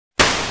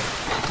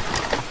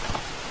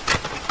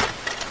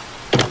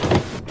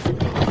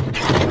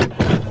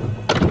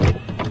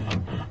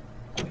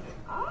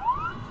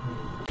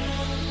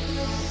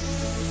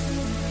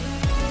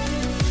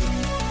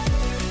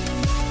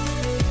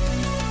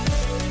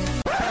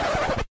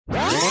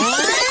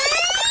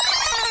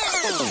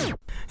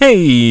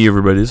Hey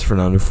everybody, it's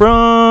Fernando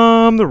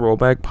from the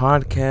Rollback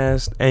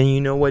Podcast, and you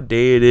know what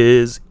day it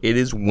is? It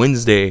is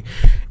Wednesday,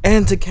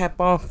 and to cap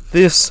off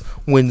this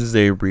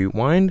Wednesday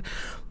rewind,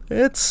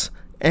 let's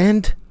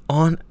end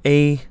on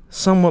a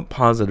somewhat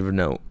positive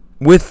note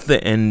with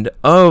the end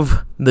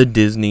of the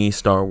Disney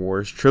Star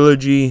Wars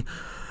trilogy,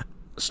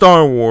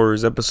 Star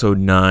Wars Episode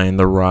 9,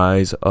 The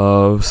Rise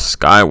of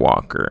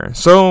Skywalker.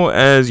 So,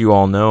 as you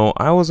all know,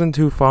 I wasn't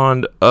too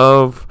fond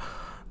of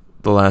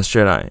The Last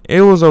Jedi.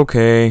 It was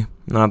okay.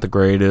 Not the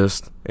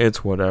greatest.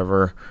 It's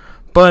whatever.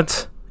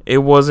 But it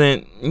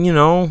wasn't,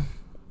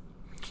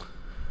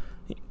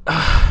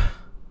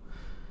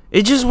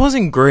 it just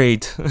wasn't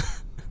great.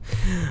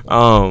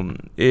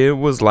 It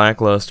was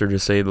lackluster to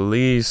say the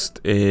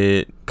least.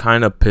 It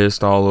kind of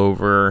pissed all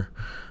over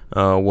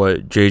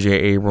what J.J.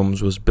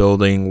 Abrams was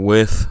building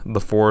with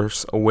The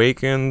Force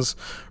Awakens.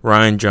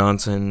 Rian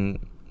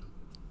Johnson,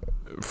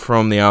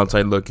 from the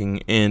outside looking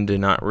in,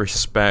 did not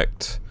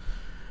respect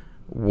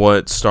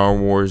what Star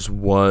Wars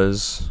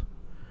was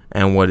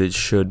and what it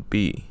should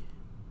be.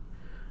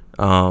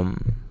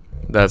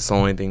 That's the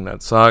only thing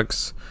that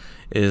sucks,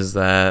 is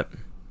that,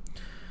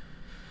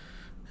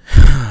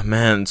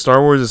 man,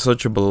 Star Wars is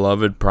such a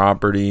beloved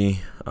property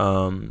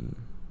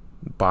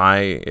by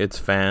its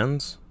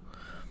fans.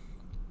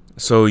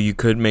 So you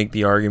could make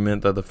the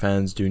argument that the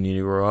fans do need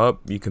to grow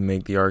up. You could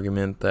make the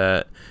argument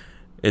that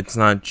it's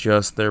not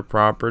just their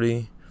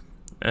property,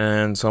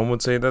 and some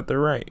would say that they're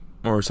right,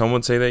 or some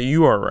would say that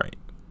you are right.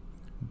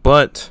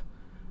 But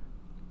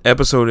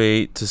Episode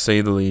 8, to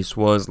say the least,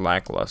 was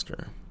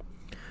lackluster.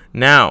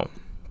 Now,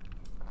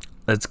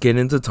 let's get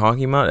into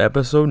talking about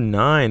Episode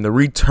 9, the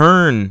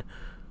return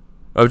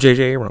of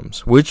J.J.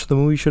 Abrams, which the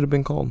movie should have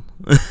been called.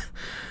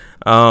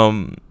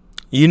 I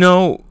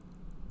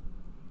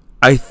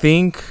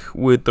think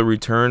with the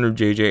return of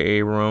J.J.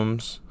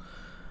 Abrams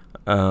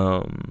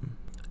and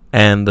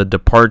the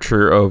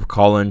departure of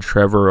Colin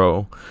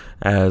Trevorrow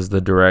as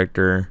the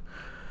director,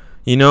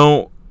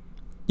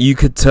 you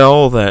could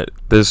tell that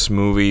this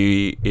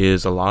movie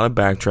is a lot of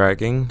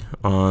backtracking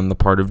on the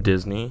part of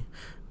Disney,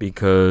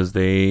 because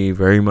they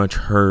very much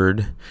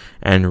heard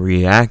and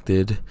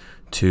reacted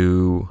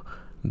to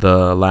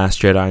The Last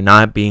Jedi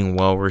not being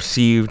well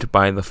received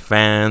by the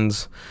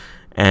fans.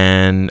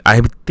 And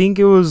I think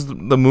it was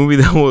the movie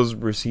that was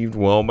received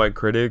well by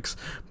critics,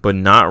 but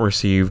not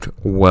received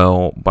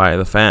well by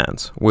the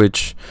fans,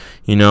 which,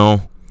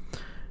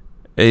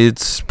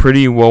 it's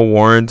pretty well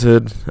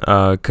warranted,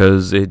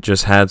 because it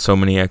just had so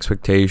many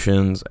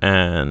expectations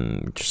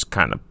and just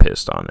kind of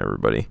pissed on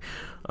everybody.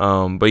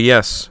 But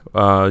yes,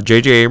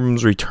 J.J.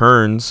 Abrams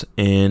returns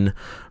in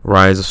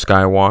Rise of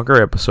Skywalker,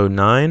 Episode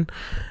 9,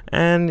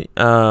 and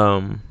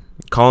Colin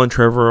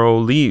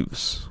Trevorrow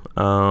leaves.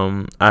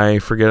 I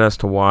forget as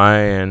to why,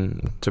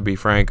 and to be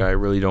frank, I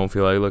really don't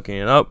feel like looking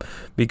it up,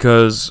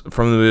 because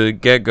from the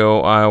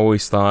get-go, I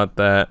always thought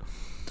that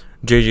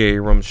J.J.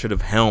 Abrams should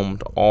have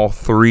helmed all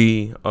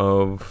three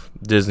of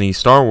Disney's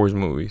Star Wars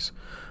movies.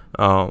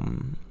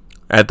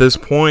 At this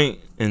point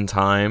in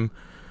time,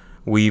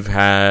 we've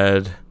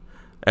had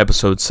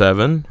Episode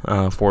 7,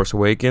 Force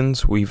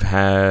Awakens. We've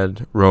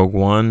had Rogue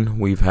One.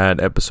 We've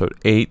had Episode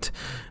 8.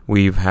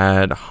 We've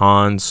had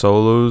Han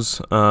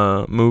Solo's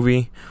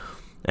movie.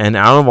 And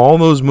out of all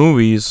those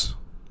movies,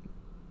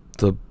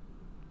 the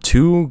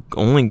two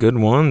only good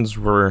ones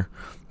were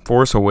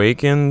Force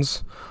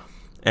Awakens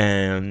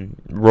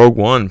and Rogue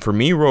One. For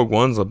me, Rogue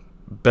One's the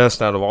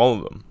best out of all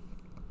of them.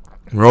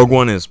 Rogue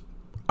One is,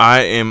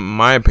 in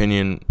my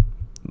opinion,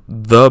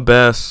 the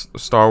best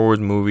Star Wars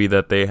movie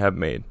that they have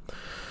made.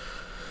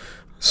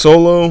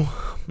 Solo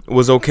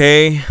was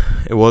okay.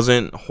 It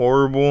wasn't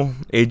horrible.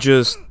 It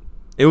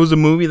was a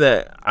movie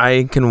that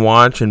I can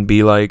watch and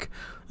be like,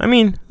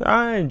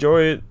 I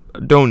enjoy it.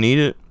 Don't need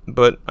it,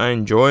 but I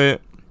enjoy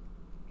it.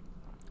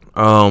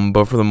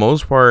 But for the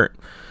most part,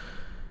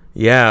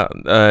 yeah,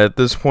 at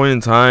this point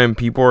in time,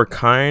 people are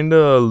kind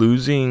of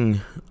losing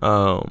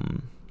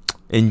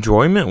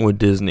enjoyment with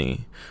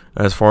Disney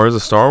as far as the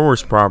Star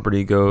Wars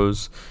property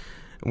goes,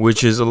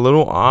 which is a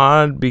little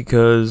odd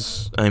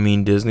because,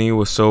 Disney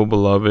was so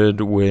beloved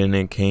when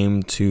it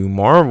came to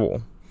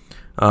Marvel.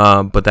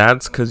 But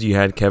that's because you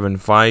had Kevin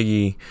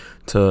Feige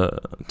to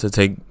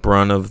take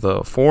brunt of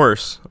the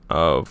force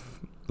of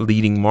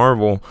leading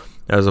Marvel,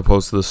 as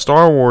opposed to the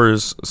Star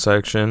Wars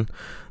section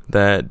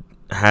that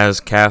has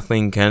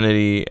Kathleen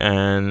Kennedy,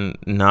 and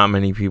not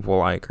many people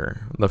like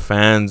her. The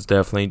fans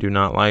definitely do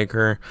not like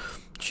her.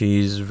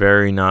 She's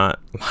very not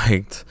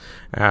liked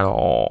at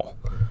all.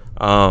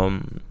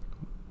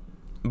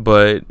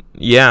 But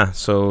yeah,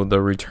 so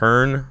the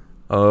return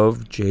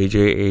of J.J.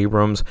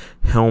 Abrams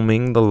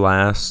helming the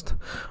last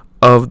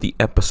of the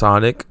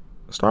episodic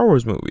Star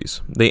Wars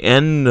movies, the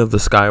end of the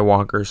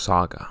Skywalker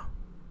saga.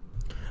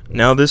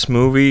 Now, this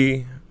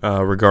movie,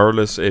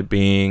 regardless it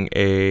being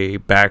a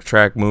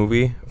backtrack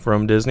movie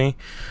from Disney,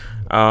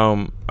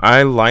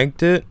 I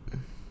liked it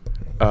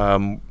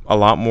a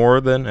lot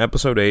more than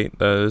Episode 8,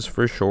 that is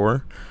for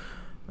sure.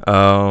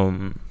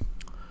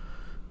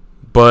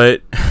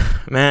 But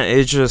Man,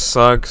 it just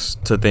sucks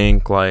to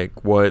think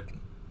like what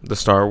the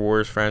Star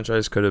Wars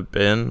franchise could have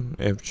been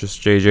if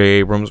just J.J.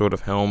 Abrams would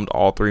have helmed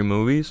all 3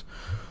 movies.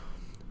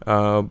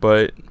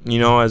 But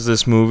as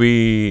this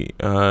movie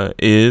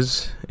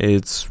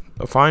it's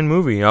a fine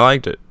movie. I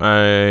liked it.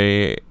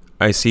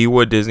 I see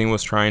what Disney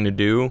was trying to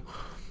do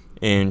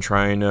in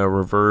trying to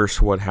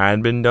reverse what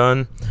had been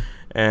done.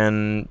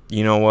 And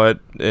you know what?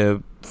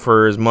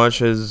 For as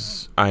much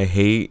as I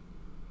hate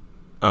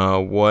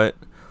what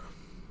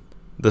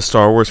the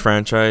Star Wars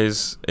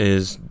franchise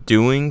is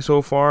doing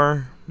so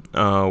far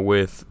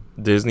with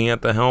Disney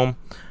at the helm,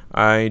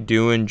 I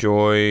do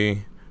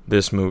enjoy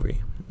this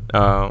movie.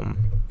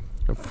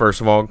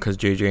 First of all, because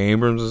J.J.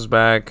 Abrams is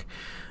back.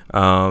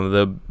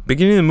 The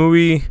beginning of the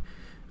movie,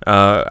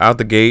 out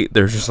the gate,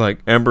 they're just like,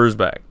 Emperor's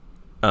back.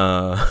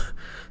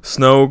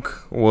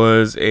 Snoke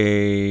was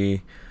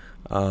a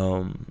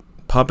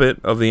puppet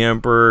of the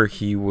Emperor.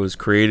 He was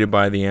created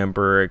by the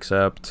Emperor,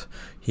 except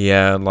he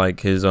had like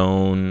his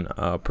own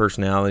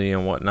personality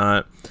and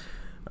whatnot.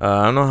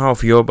 I don't know how I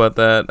feel about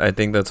that. I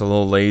think that's a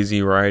little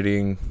lazy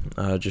writing,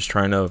 just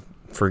trying to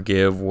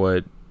forgive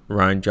what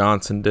Rian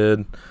Johnson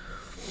did.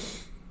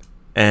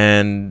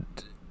 And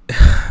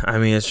I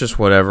mean, it's just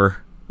whatever.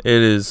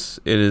 It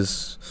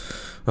is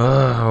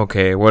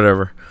okay,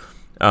 whatever.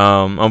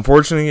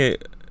 Unfortunately,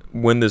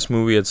 when this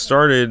movie had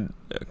started,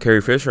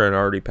 Carrie Fisher had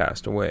already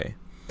passed away.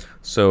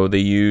 So they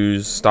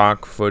used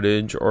stock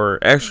footage or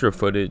extra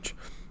footage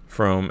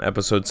from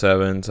episode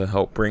 7 to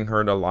help bring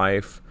her to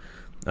life.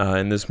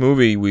 In this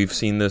movie, we've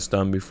seen this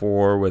done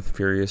before with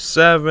Furious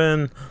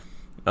 7,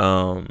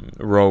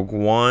 Rogue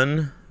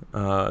One,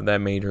 that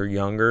made her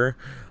younger.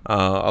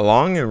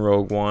 Along in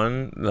Rogue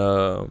One,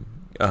 the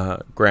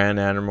Grand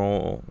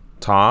Admiral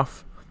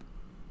Toph.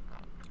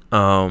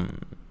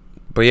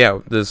 But yeah,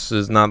 this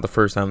is not the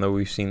first time that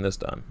we've seen this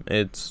done.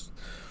 It's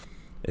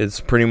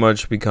pretty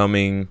much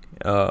becoming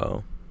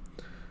a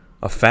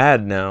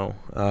fad now,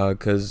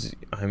 because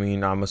I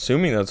mean, I'm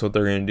assuming that's what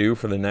they're going to do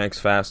for the next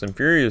Fast and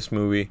Furious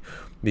movie,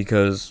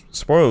 because,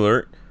 spoiler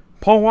alert,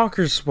 Paul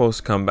Walker's supposed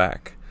to come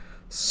back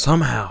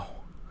somehow.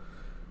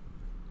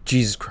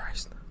 Jesus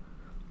Christ.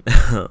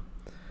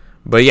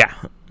 But yeah,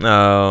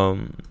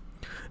 and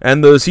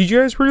the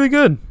CGI is really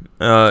good.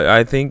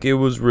 I think it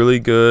was really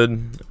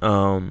good.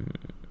 I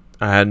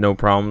had no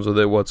problems with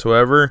it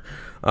whatsoever.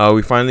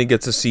 We finally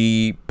get to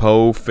see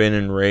Poe, Finn,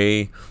 and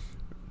Rey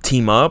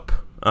team up,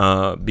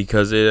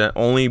 because it had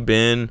only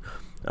been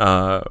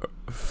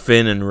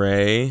Finn and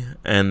Rey,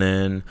 and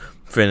then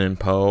Finn and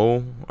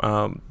Poe,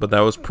 but that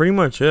was pretty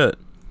much it.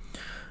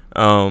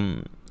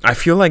 I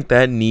feel like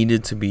that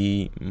needed to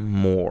be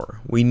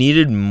more. We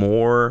needed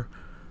more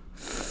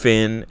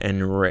Finn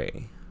and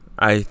Rey.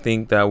 I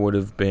think that would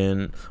have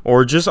been,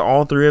 or just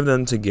all 3 of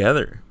them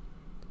together.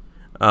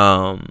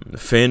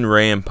 Finn,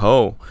 Rey, and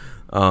Poe.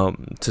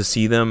 To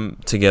see them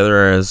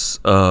together as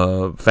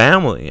a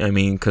family. I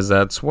mean, because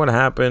that's what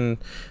happened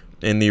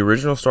in the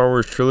original Star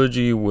Wars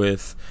trilogy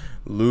with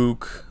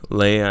Luke,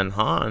 Leia, and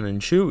Han,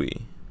 and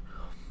Chewie.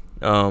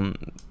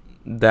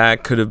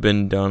 That could have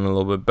been done a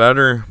little bit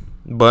better,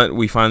 but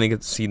we finally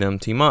get to see them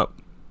team up.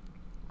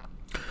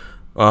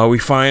 We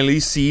finally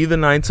see the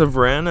Knights of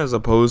Ren, as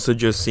opposed to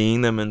just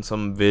seeing them in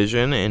some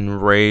vision in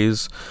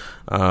Rey's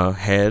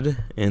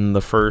head in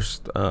the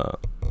first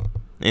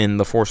in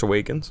The Force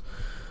Awakens.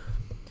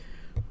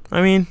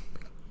 I mean,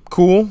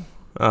 cool.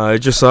 It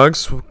just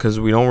sucks because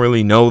we don't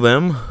really know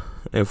them.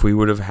 If we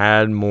would have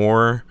had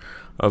more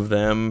of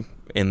them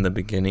in the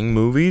beginning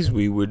movies,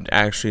 we would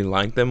actually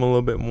like them a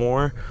little bit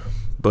more.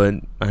 But,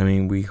 I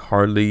mean, we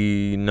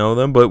hardly know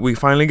them. But we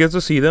finally get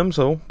to see them.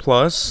 So,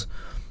 plus,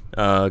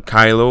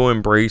 Kylo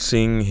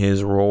embracing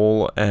his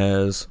role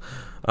as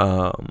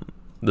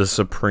the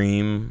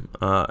Supreme,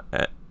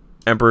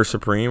 Emperor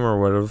Supreme,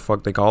 or whatever the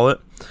fuck they call it.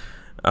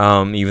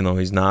 Even though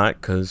he's not,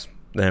 because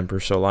the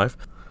Emperor's still alive.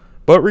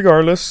 But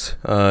regardless,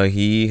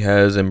 he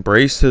has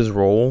embraced his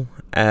role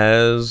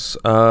as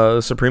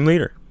Supreme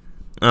Leader.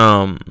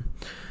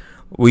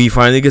 We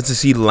finally get to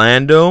see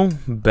Lando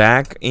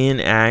back in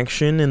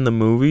action in the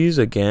movies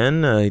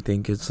again. I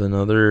think it's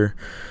another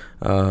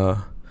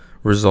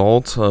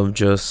result of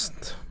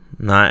just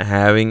not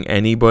having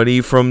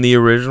anybody from the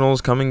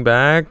originals coming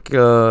back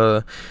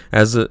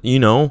as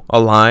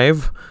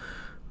alive.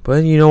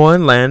 But you know what?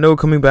 Lando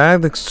coming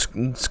back,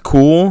 it's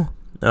cool.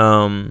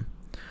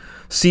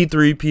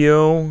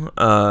 C-3PO,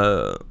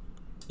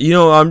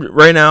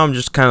 right now I'm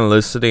just kind of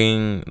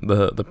listing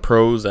the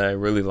pros that I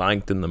really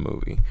liked in the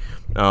movie.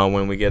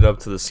 When we get up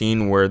to the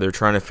scene where they're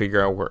trying to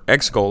figure out where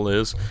Exegol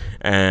is,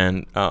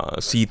 and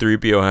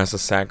C-3PO has to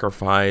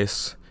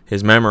sacrifice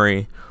his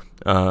memory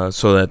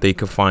so that they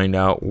could find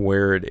out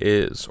where it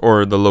is,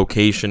 or the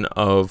location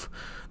of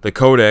the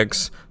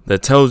codex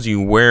that tells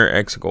you where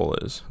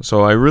Exegol is.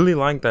 So I really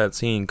like that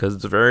scene because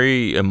it's a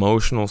very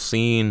emotional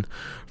scene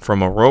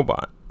from a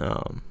robot.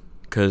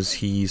 Because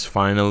he's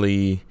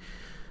going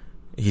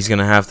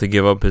to have to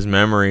give up his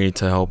memory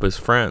to help his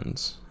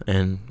friends.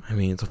 And, I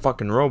mean, it's a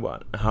fucking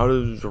robot. How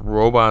do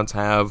robots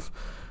have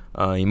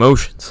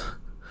emotions?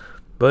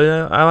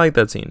 But I like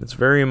that scene. It's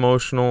very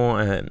emotional,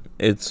 and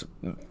it's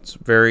a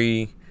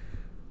very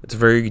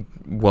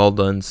well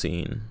done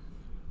scene.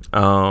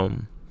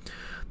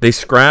 They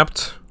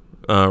scrapped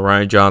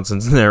Rian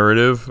Johnson's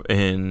narrative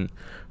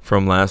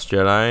from Last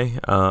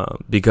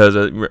Jedi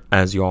because,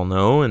 as you all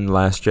know, in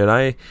Last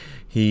Jedi,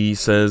 he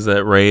says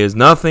that Rey is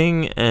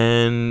nothing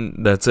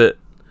and that's it.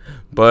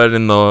 But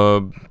in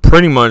the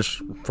pretty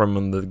much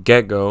from the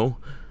get-go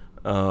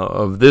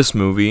of this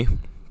movie,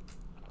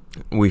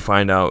 we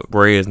find out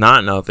Rey is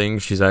not nothing.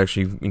 She's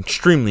actually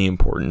extremely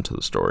important to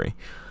the story.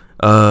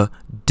 Duh.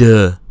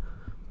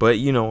 But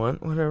you know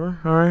what? Whatever.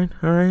 All right.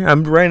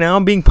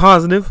 I'm being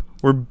positive.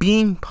 We're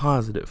being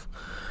positive.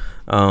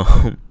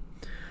 And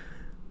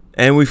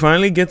we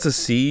finally get to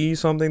see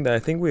something that I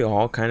think we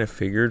all kind of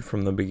figured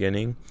from the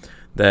beginning,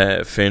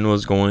 that Finn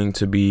was going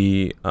to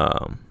be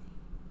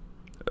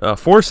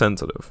Force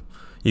sensitive.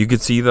 You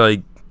could see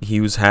like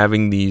he was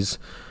having these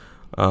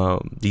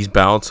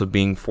bouts of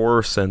being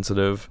Force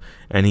sensitive,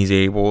 and he's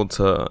able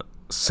to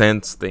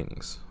sense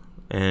things.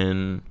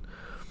 And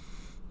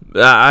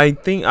I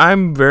think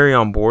I'm very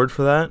on board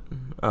for that.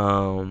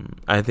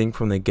 I think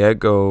from the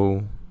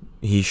get-go,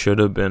 he should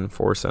have been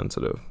Force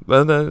sensitive.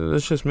 But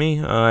that's just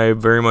me. I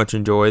very much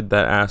enjoyed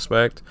that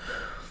aspect.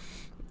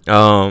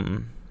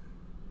 Then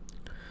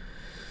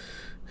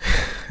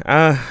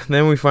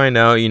we find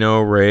out,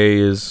 Rey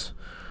is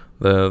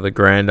the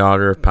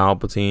granddaughter of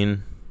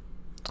Palpatine,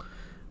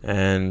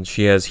 and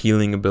she has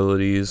healing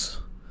abilities,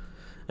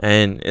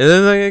 and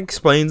it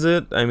explains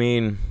it. I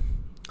mean,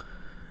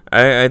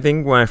 I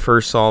think when I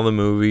first saw the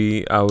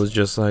movie, I was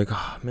just like,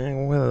 oh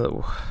man,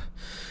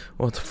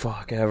 what the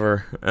fuck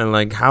ever, and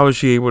like, how is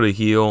she able to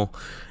heal?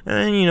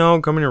 And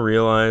then, coming to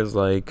realize,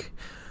 like,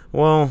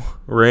 well,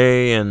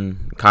 Rey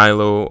and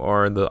Kylo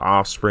are the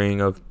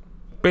offspring of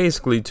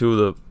basically two of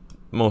the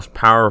most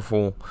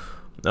powerful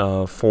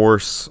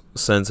Force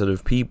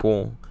sensitive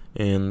people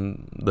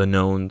in the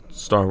known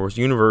Star Wars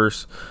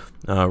universe.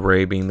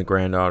 Rey being the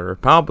granddaughter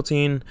of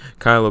Palpatine,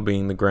 Kylo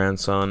being the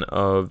grandson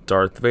of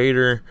Darth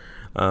Vader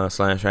 /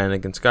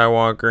 Anakin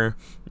Skywalker.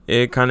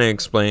 It kind of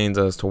explains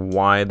as to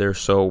why they're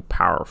so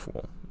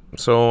powerful.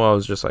 So I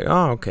was just like,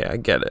 oh, okay, I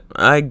get it.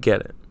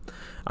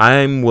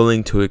 I'm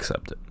willing to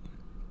accept it.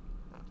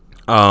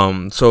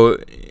 So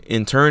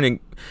in turn,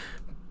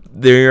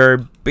 they are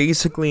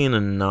basically an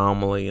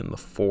anomaly in the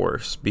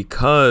Force,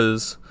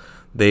 because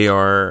they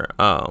are,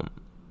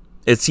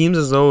 it seems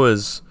as though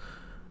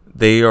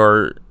they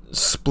are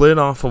split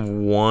off of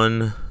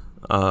one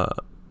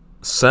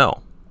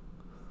cell.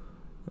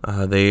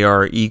 They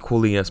are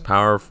equally as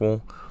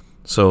powerful,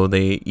 so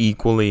they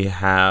equally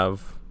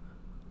have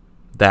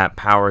that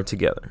power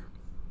together.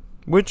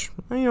 Which,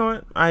 you know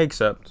what, I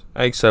accept.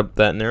 I accept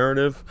that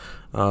narrative.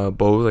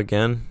 Both,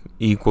 again,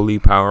 equally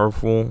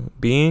powerful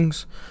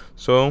beings.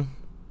 So,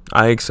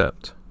 I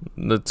accept.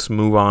 Let's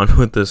move on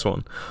with this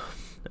one.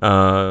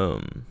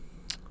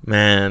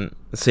 Man,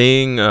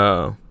 seeing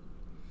the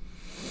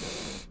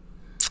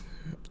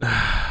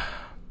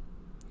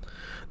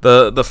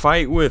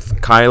fight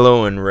with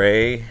Kylo and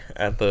Rey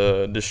at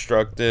the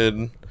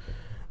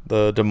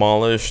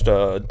demolished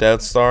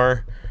Death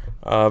Star,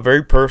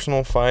 very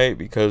personal fight,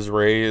 because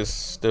Rey is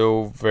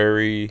still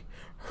very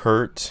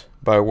hurt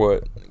by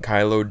what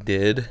Kylo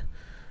did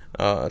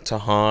to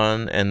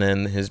Han, and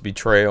then his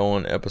betrayal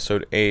in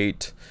Episode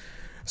 8.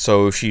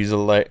 So she's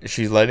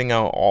letting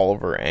out all of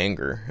her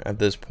anger at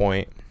this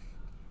point,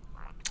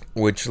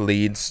 which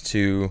leads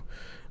to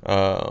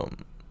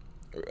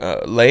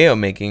Leia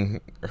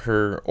making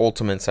her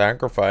ultimate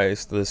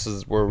sacrifice. This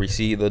is where we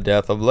see the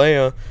death of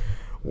Leia,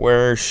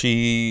 where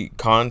she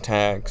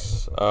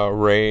contacts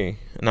when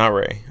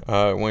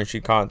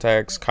she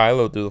contacts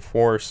Kylo through the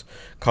Force,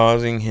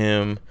 causing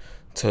him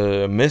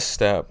to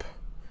misstep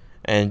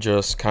and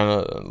just kind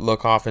of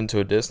look off into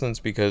a distance,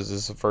 because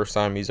this is the first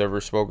time he's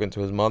ever spoken to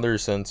his mother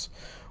since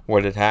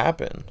what had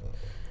happened.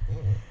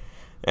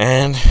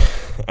 And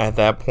at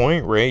that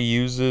point, Rey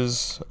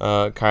uses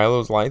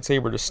Kylo's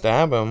lightsaber to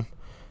stab him,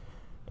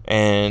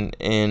 and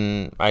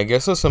in, I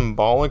guess, a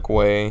symbolic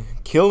way,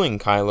 killing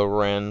Kylo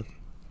Ren,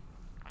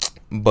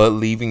 but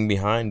leaving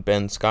behind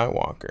Ben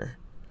Skywalker.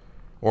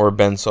 Or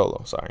Ben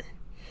Solo, sorry.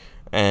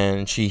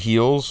 And she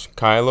heals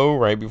Kylo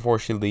right before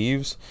she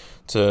leaves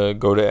to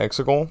go to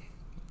Exegol.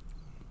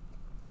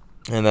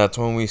 And that's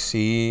when we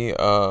see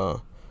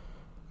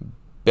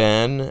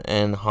Ben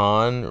and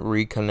Han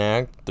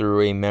reconnect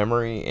through a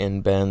memory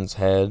in Ben's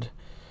head,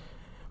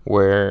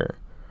 where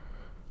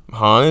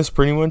Han is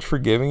pretty much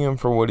forgiving him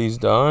for what he's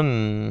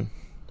done,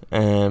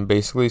 and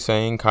basically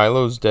saying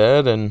Kylo's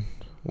dead and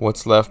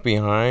what's left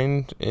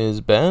behind is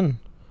Ben.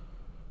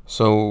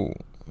 So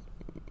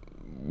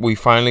we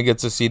finally get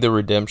to see the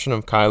redemption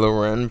of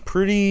Kylo Ren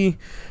pretty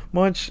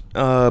much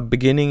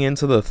beginning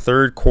into the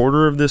third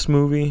quarter of this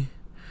movie.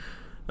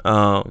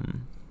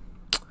 And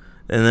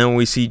then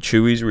we see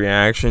Chewie's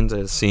reaction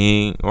to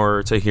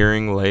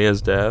hearing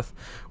Leia's death,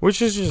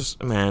 which is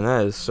just, man,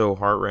 that is so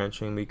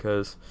heart-wrenching,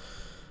 because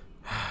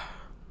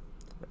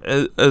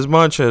as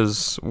much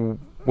as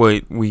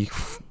we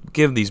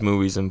give these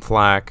movies in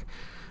flack,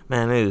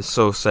 Man, it is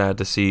so sad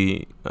to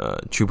see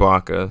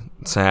Chewbacca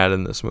sad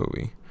in this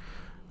movie.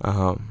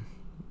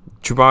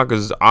 Chewbacca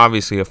is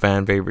obviously a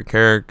fan favorite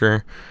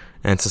character,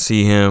 and to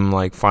see him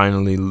like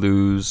finally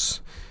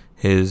lose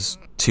his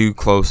two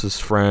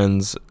closest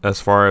friends as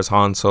far as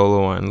Han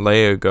Solo and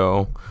Leia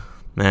go,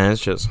 man,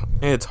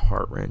 it's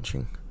heart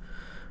wrenching.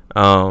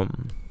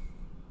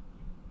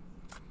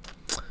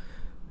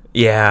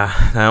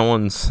 Yeah, that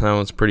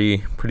one's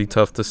pretty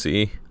tough to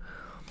see.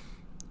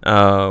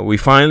 We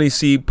finally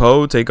see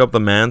Poe take up the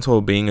mantle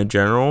of being a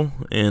general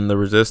in the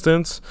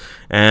Resistance,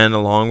 and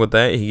along with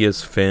that, he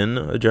gives Finn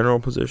a general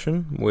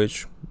position,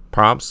 which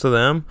props to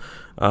them.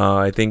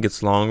 I think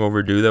it's long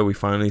overdue that we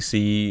finally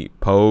see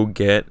Poe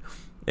get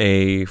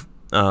a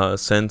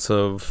sense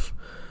of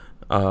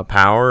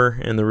power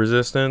in the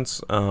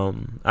Resistance.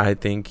 I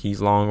think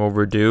he's long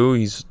overdue.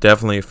 He's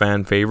definitely a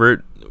fan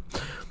favorite.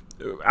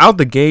 Out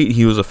the gate,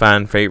 he was a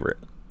fan favorite.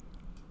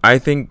 I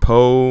think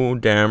Poe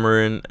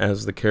Dameron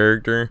as the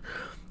character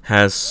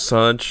has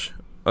such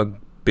a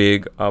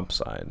big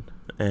upside,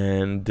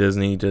 and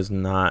Disney does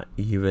not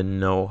even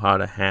know how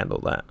to handle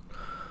that.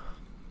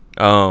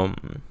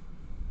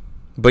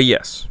 But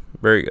yes,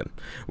 very good.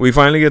 We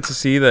finally get to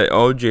see that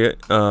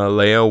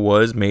Leia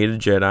was made a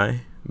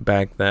Jedi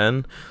back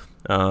then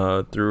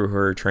through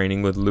her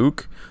training with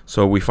Luke.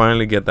 So we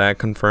finally get that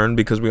confirmed,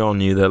 because we all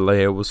knew that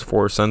Leia was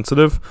Force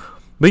sensitive.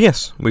 But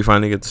yes, we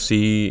finally get to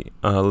see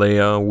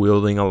Leia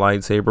wielding a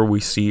lightsaber. We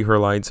see her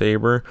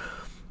lightsaber.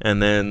 And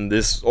then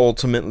this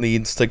ultimately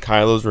leads to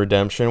Kylo's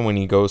redemption when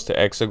he goes to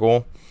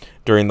Exegol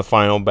during the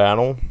final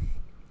battle.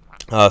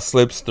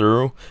 Slips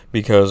through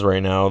because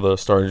right now the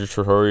Star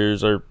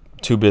Destroyers are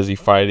too busy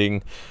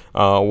fighting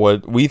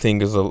what we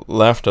think is the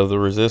left of the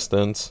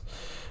Resistance.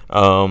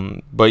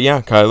 But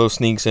yeah, Kylo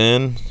sneaks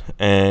in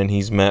and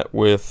he's met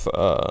with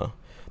the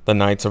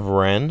Knights of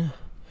Ren.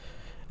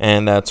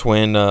 And that's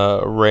when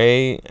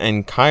Rey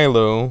and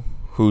Kylo,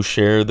 who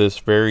share this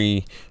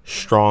very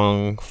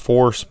strong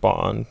Force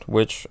bond,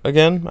 which,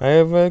 again, I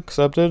have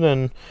accepted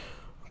and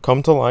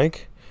come to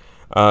like,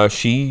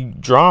 she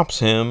drops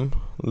him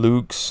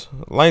Luke's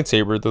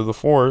lightsaber through the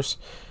Force,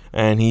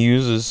 and he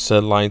uses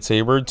said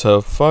lightsaber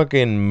to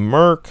fucking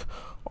murk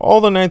all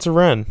the Knights of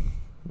Ren,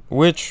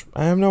 which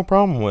I have no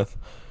problem with.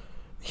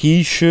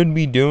 He should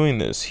be doing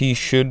this. He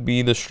should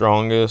be the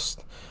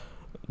strongest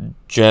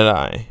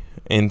Jedi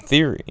in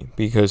theory,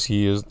 because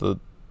he is the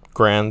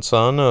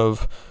grandson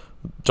of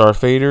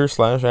Darth Vader /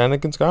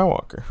 Anakin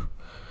Skywalker.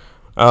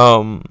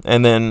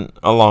 And then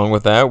along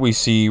with that, we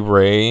see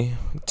Rey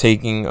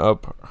taking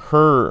up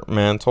her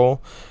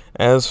mantle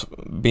as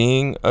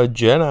being a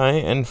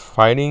Jedi and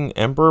fighting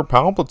Emperor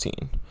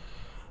Palpatine.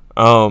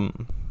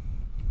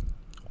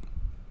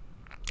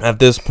 At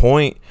this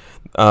point,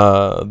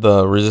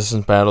 the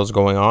Resistance battle is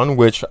going on,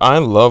 which I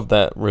love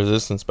that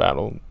Resistance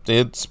battle.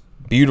 It's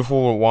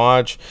beautiful to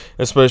watch,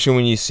 especially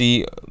when you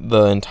see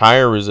the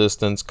entire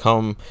Resistance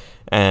come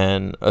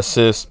and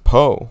assist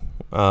Poe.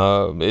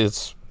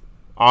 It's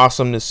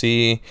awesome to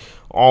see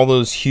all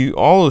those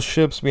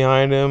ships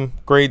behind him.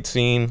 Great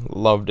scene,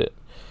 loved it.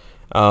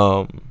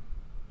 But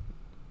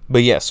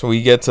yes,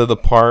 we get to the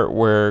part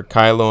where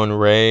Kylo and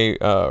Rey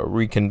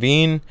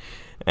reconvene,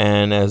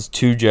 and as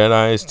two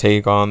Jedis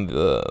take on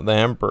the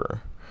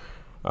Emperor.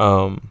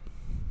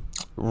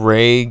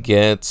 Rey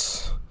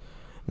gets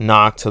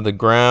knocked to the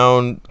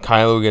ground,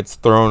 Kylo gets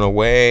thrown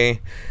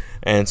away,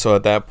 and so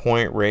at that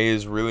point Rey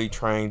is really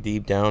trying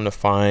deep down to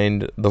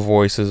find the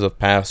voices of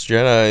past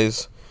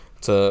Jedis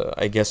to,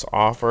 I guess,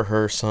 offer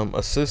her some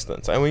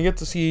assistance. And we get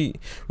to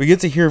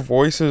hear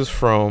voices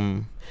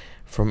from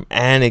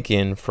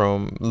Anakin,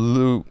 from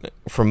Luke,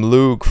 from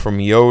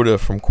Yoda,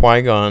 from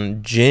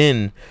Qui-Gon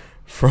Jinn,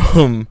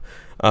 from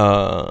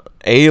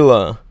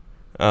Ayla,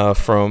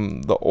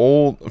 from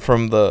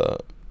the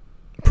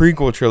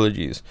prequel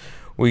trilogies.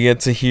 We get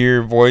to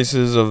hear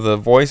voices of the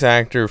voice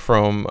actor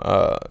from,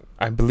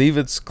 I believe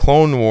it's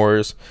Clone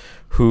Wars,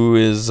 who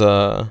is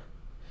Anakin's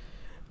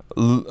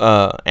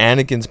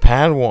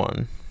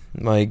Padawan.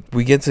 Like,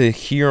 we get to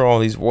hear all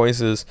these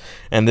voices,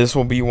 and this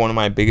will be one of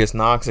my biggest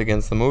knocks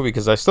against the movie,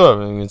 because I still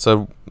haven't even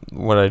said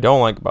what I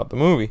don't like about the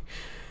movie.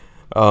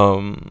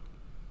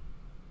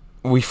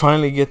 We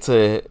finally get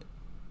to...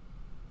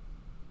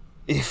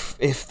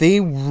 If they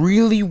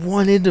really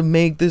wanted to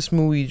make this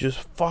movie just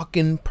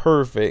fucking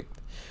perfect,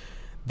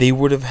 they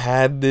would have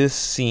had this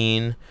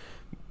scene,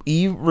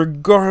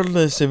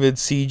 regardless if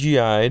it's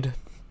CGI'd,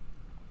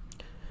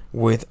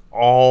 with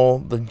all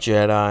the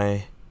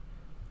Jedi,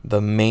 the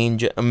main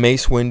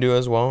Mace Windu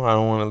as well. I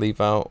don't want to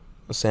leave out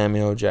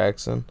Samuel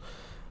Jackson.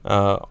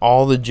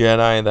 All the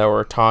Jedi that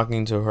were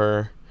talking to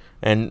her,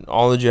 and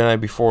all the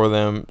Jedi before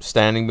them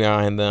standing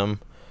behind them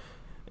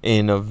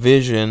in a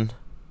vision,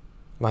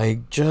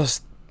 like,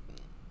 just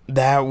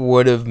that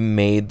would have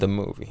made the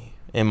movie,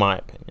 in my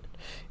opinion.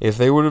 If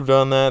they would have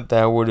done that,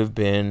 that would have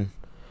been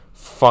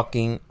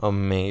fucking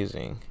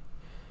amazing.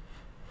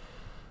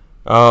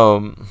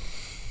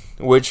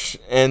 Which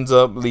ends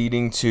up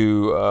leading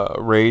to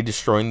Rey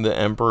destroying the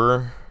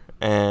Emperor,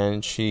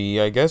 and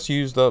she, I guess,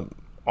 used up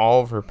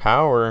all of her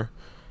power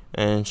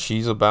and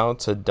she's about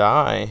to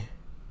die.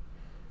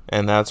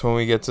 And that's when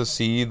we get to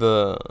see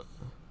the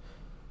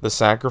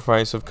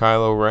sacrifice of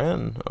Kylo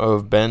Ren,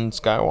 of Ben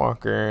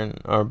Skywalker,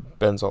 or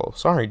Ben Solo.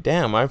 Sorry,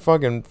 damn, I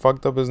fucking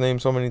fucked up his name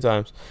so many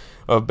times.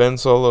 Of Ben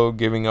Solo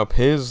giving up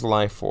his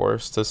life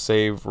force to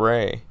save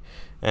Rey,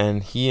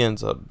 and he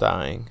ends up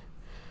dying.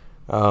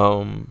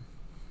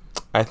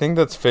 I think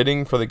that's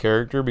fitting for the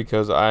character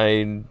because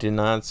I did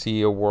not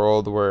see a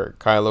world where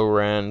Kylo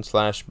Ren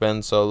 /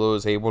 Ben Solo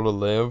is able to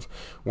live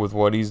with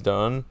what he's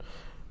done.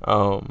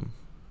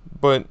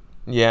 But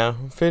yeah,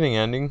 fitting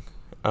ending.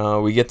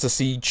 We get to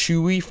see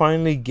Chewie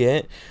finally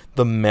get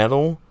the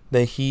medal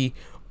that he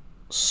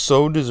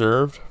so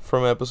deserved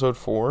from episode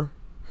 4.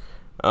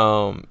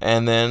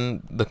 And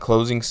then the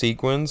closing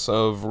sequence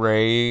of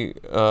Rey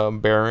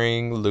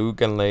burying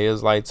Luke and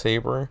Leia's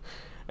lightsaber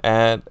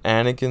at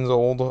Anakin's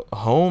old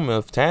home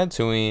of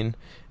Tatooine.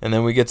 And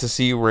then we get to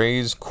see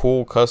Rey's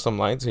cool custom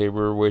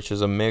lightsaber, which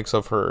is a mix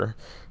of her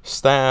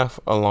staff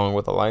along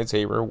with a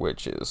lightsaber,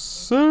 which is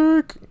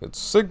sick. It's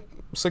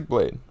sick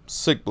blade.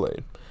 Sick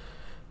blade.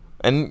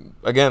 And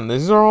again,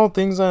 these are all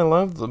things I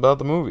loved about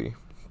the movie.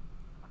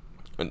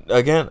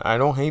 Again, I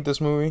don't hate this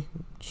movie.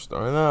 Just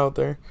throwing that out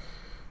there.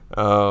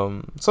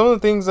 Some of the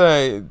things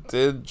that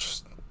did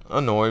just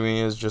annoy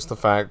me is just the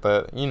fact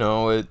that,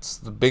 it's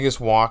the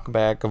biggest walk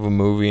back of a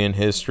movie in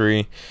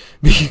history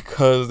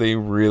because they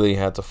really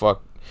had to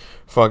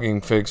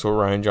fucking fix what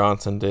Rian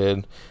Johnson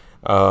did.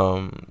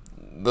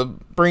 The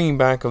bringing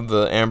back of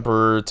the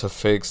Emperor to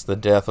fix the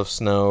death of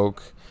Snoke.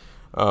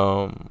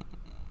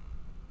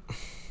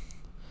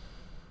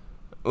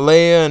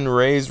 Leia and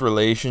Rey's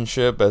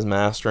relationship as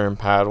Master and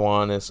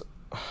Padawan is,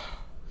 I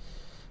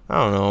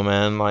don't know,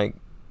 man, like,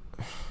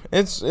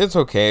 it's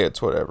okay,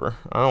 it's whatever.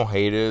 I don't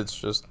hate it, it's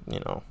just,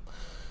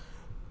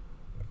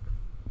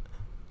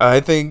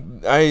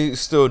 I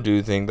still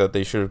do think that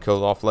they should have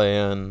killed off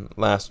Leia in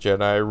Last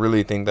Jedi. I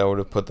really think that would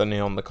have put the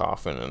nail in the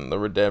coffin and the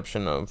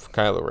redemption of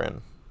Kylo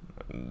Ren.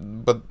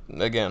 But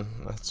again,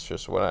 that's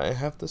just what I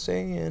have to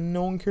say, and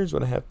no one cares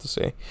what I have to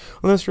say.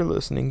 Unless you're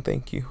listening,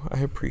 thank you. I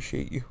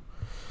appreciate you.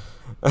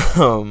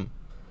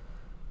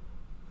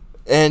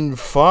 And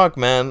fuck,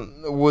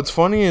 man, what's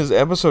funny is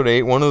episode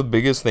 8, one of the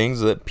biggest things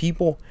that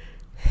people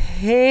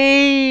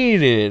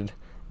hated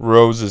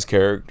Rose's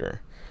character.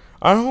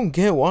 I don't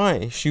get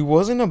why. She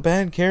wasn't a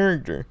bad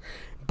character,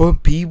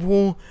 but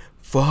people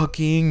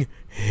fucking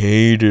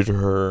hated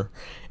her,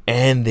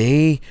 and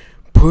they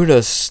put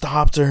a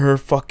stop to her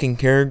fucking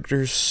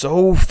character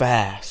so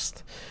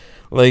fast.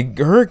 Like,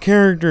 her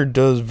character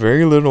does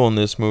very little in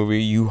this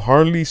movie. You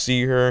hardly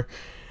see her,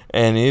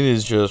 and it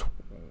is just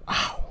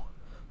wow.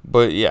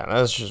 But yeah,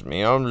 that's just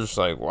me. I'm just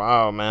like,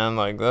 wow, man.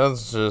 Like,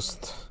 that's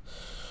just,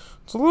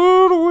 it's a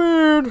little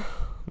weird.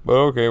 But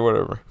okay,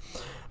 whatever.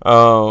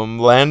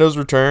 Lando's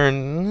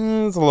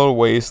return, it's a little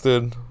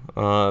wasted.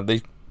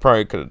 They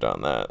probably could have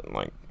done that,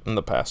 like, in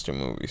the past 2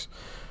 movies.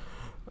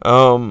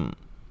 I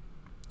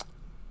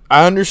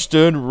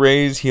understood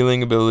Rey's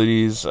healing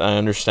abilities. I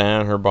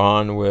understand her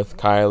bond with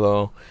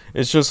Kylo.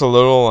 It's just a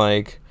little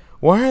like,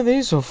 why are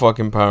they so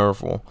fucking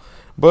powerful?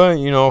 But,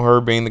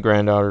 her being the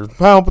granddaughter of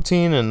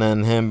Palpatine and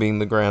then him being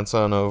the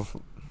grandson of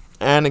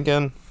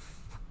Anakin,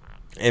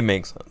 it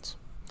makes sense.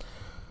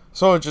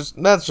 So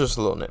that's just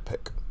a little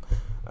nitpick.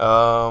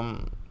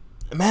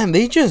 Man,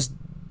 they just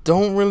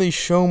don't really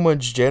show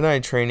much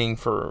Jedi training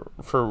for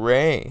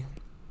Rey.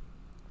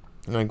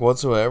 Like,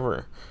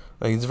 whatsoever.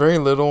 Like, it's very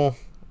little.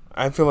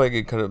 I feel like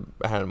it could have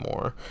had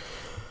more.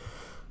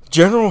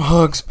 General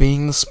Hux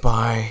being the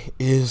spy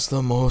is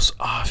the most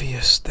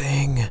obvious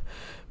thing.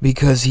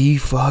 Because he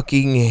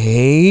fucking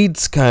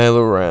hates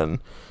Kylo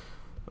Ren.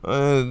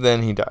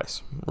 Then he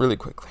dies really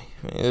quickly.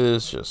 It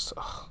is just...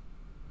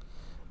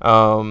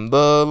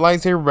 the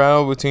lightsaber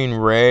battle between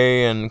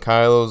Rey and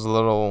Kylo is a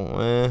little...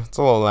 it's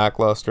a little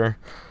lackluster.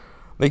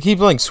 They keep,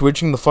 like,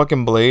 switching the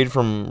fucking blade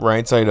from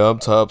right side up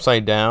to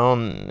upside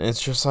down.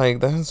 It's just like,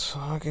 that's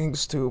fucking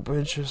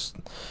stupid. Just...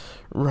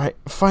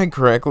 fight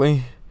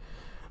correctly.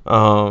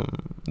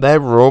 That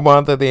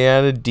robot that they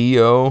added,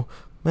 D.O.,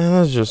 man,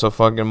 that's just a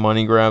fucking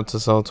money grab to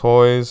sell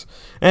toys.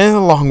 And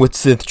along with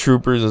Sith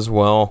Troopers as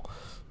well.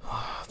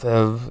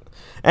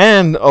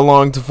 And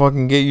along to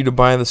fucking get you to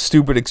buy the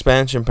stupid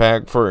expansion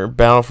pack for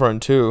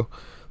Battlefront 2.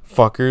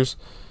 Fuckers.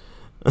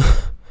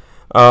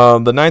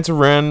 The Knights of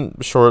Ren,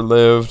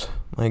 short-lived.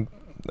 Like,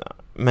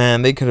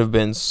 man, they could have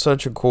been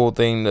such a cool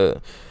thing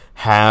to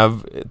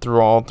have through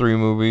all 3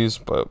 movies.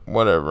 But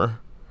whatever.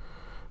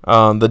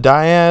 The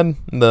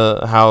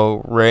dyad,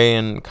 how Rey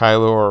and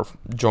Kylo are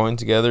joined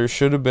together,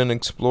 should have been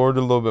explored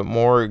a little bit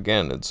more.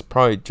 Again, it's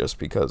probably just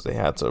because they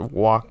had to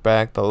walk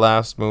back the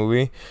last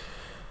movie.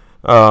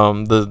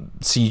 The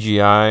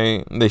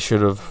CGI, they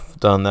should have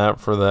done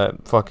that for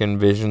that fucking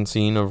vision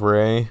scene of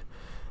Rey.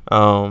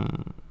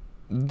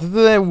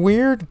 That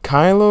weird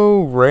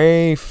Kylo,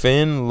 Rey,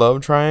 Finn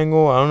love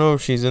triangle. I don't know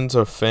if she's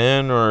into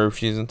Finn or if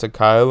she's into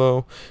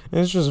Kylo.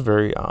 It's just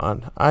very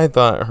odd. I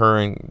thought her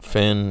and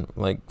Finn,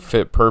 like,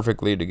 fit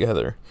perfectly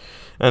together.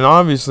 And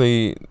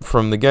obviously,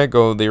 from the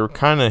get-go, they were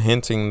kind of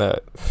hinting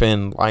that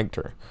Finn liked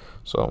her.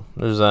 So,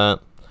 there's that.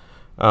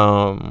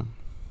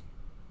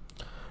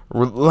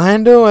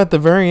 Lando, at the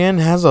very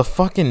end, has a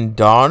fucking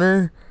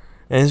daughter.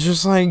 And it's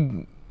just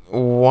like,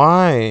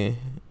 why?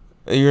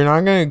 You're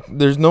not going to...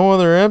 There's no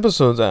other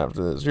episodes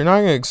after this. You're not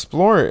going to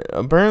explore it.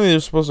 Apparently, they're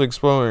supposed to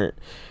explore it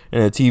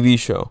in a TV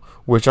show,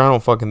 which I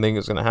don't fucking think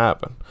is going to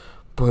happen.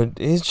 But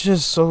it's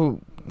just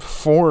so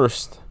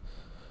forced.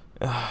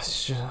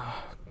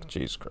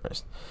 Jesus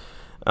Christ.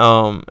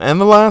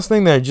 And the last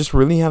thing that I just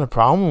really had a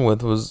problem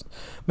with was,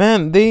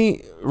 man,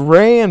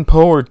 Rey and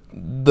Poe are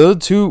the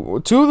two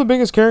of the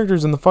biggest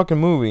characters in the fucking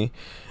movie,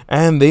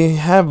 and they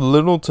have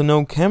little to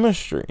no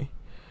chemistry.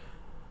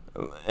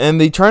 And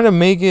they try to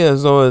make it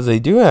as though as they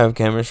do have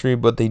chemistry,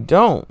 but they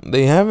don't.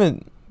 They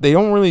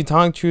don't really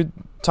talk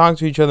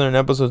to each other in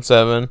episode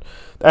 7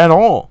 at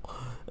all.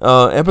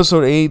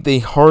 Episode 8, they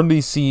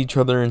hardly see each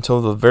other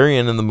until the very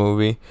end of the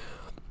movie.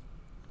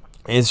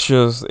 It's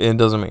just, it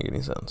doesn't make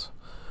any sense.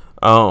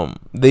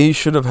 They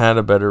should have had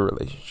a better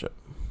relationship.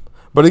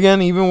 But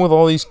again, even with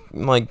all these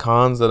like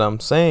cons that I'm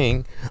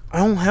saying, I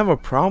don't have a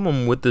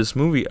problem with this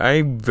movie.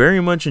 I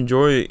very much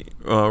enjoy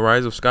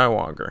Rise of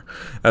Skywalker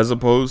as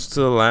opposed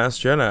to The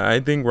Last Jedi. I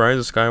think Rise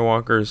of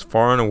Skywalker is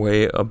far and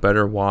away a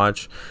better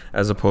watch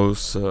as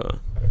opposed to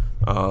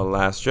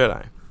Last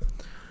Jedi.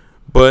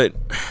 But,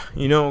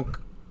 you know,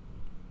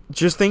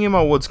 just thinking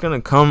about what's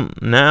going to come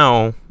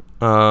now,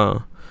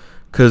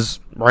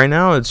 because right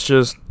now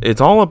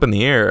it's all up in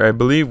the air. I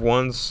believe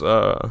once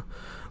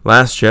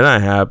Last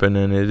Jedi happened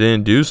and it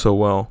didn't do so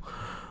well,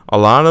 a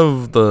lot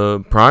of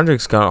the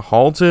projects got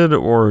halted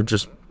or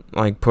just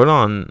like put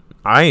on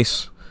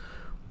ice.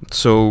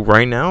 So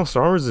right now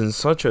Star Wars is in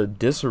such a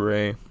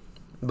disarray.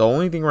 The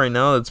only thing right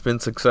now that's been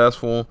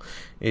successful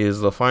is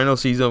the final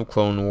season of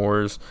Clone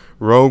Wars,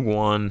 Rogue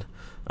One,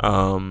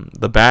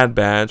 The Bad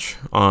Batch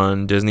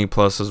on Disney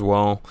Plus as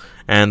well,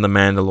 and The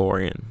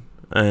Mandalorian.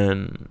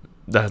 And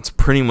that's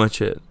pretty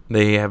much it.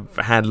 They have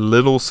had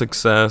little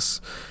success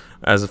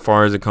as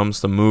far as it comes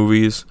to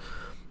movies.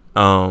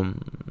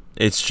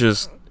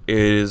 It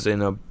is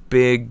in a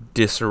big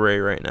disarray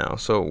right now.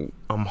 So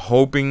I'm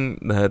hoping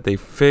that they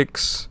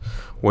fix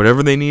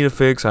whatever they need to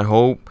fix. I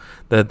hope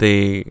that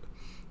they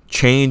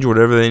change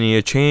whatever they need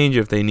to change.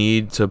 If they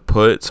need to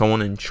put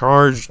someone in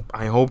charge,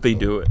 I hope they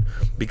do it,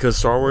 because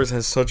Star Wars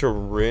has such a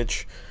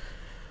rich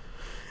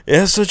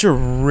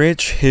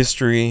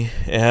history.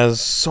 It has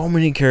so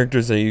many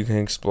characters that you can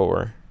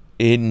explore.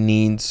 It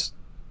needs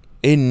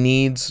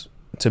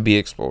to be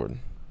explored.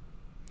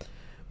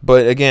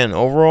 But again,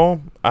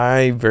 overall,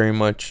 I very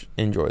much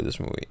enjoy this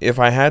movie. If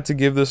I had to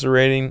give this a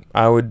rating,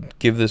 I would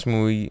give this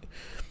movie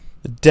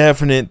a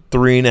definite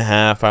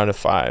 3.5 out of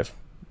 5.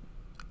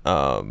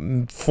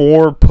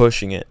 4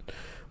 pushing it,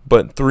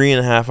 but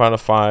 3.5 out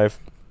of 5.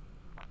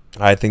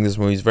 I think this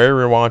movie is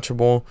very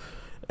rewatchable,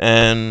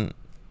 and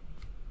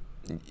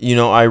you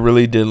know, I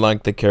really did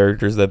like the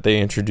characters that they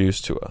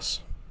introduced to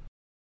us.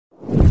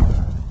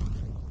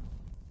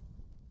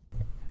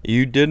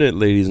 You did it,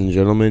 ladies and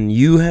gentlemen.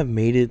 You have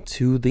made it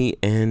to the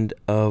end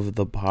of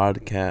the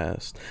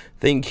podcast.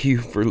 Thank you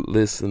for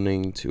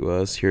listening to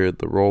us here at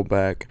the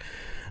Rollback.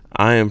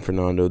 I am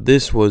Fernando.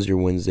 This was your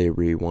Wednesday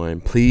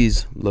Rewind.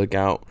 Please look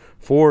out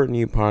for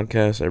new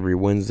podcasts every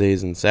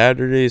Wednesdays and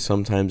Saturdays.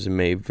 Sometimes it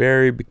may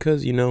vary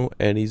because, you know,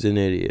 Eddie's an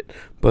idiot.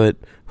 But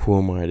who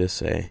am I to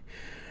say?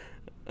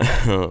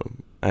 I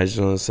just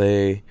want to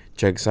say,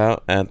 check us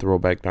out at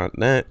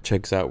therollback.net.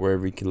 Check us out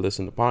wherever you can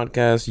listen to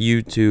podcasts.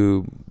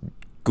 YouTube,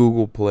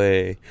 Google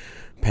Play,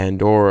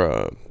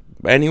 Pandora,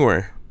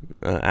 anywhere.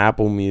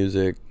 Apple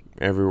Music,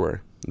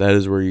 everywhere. That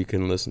is where you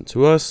can listen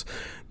to us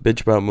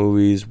bitch about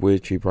movies,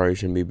 which you probably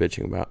shouldn't be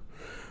bitching about.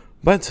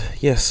 But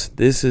yes,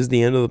 this is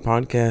the end of the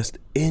podcast.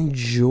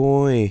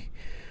 Enjoy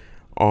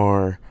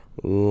our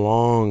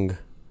long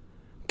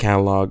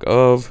catalog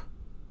of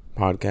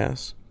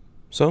podcasts.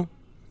 So,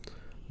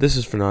 this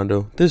is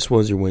Fernando. This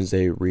was your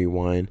Wednesday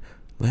Rewind.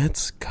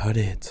 Let's cut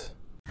it.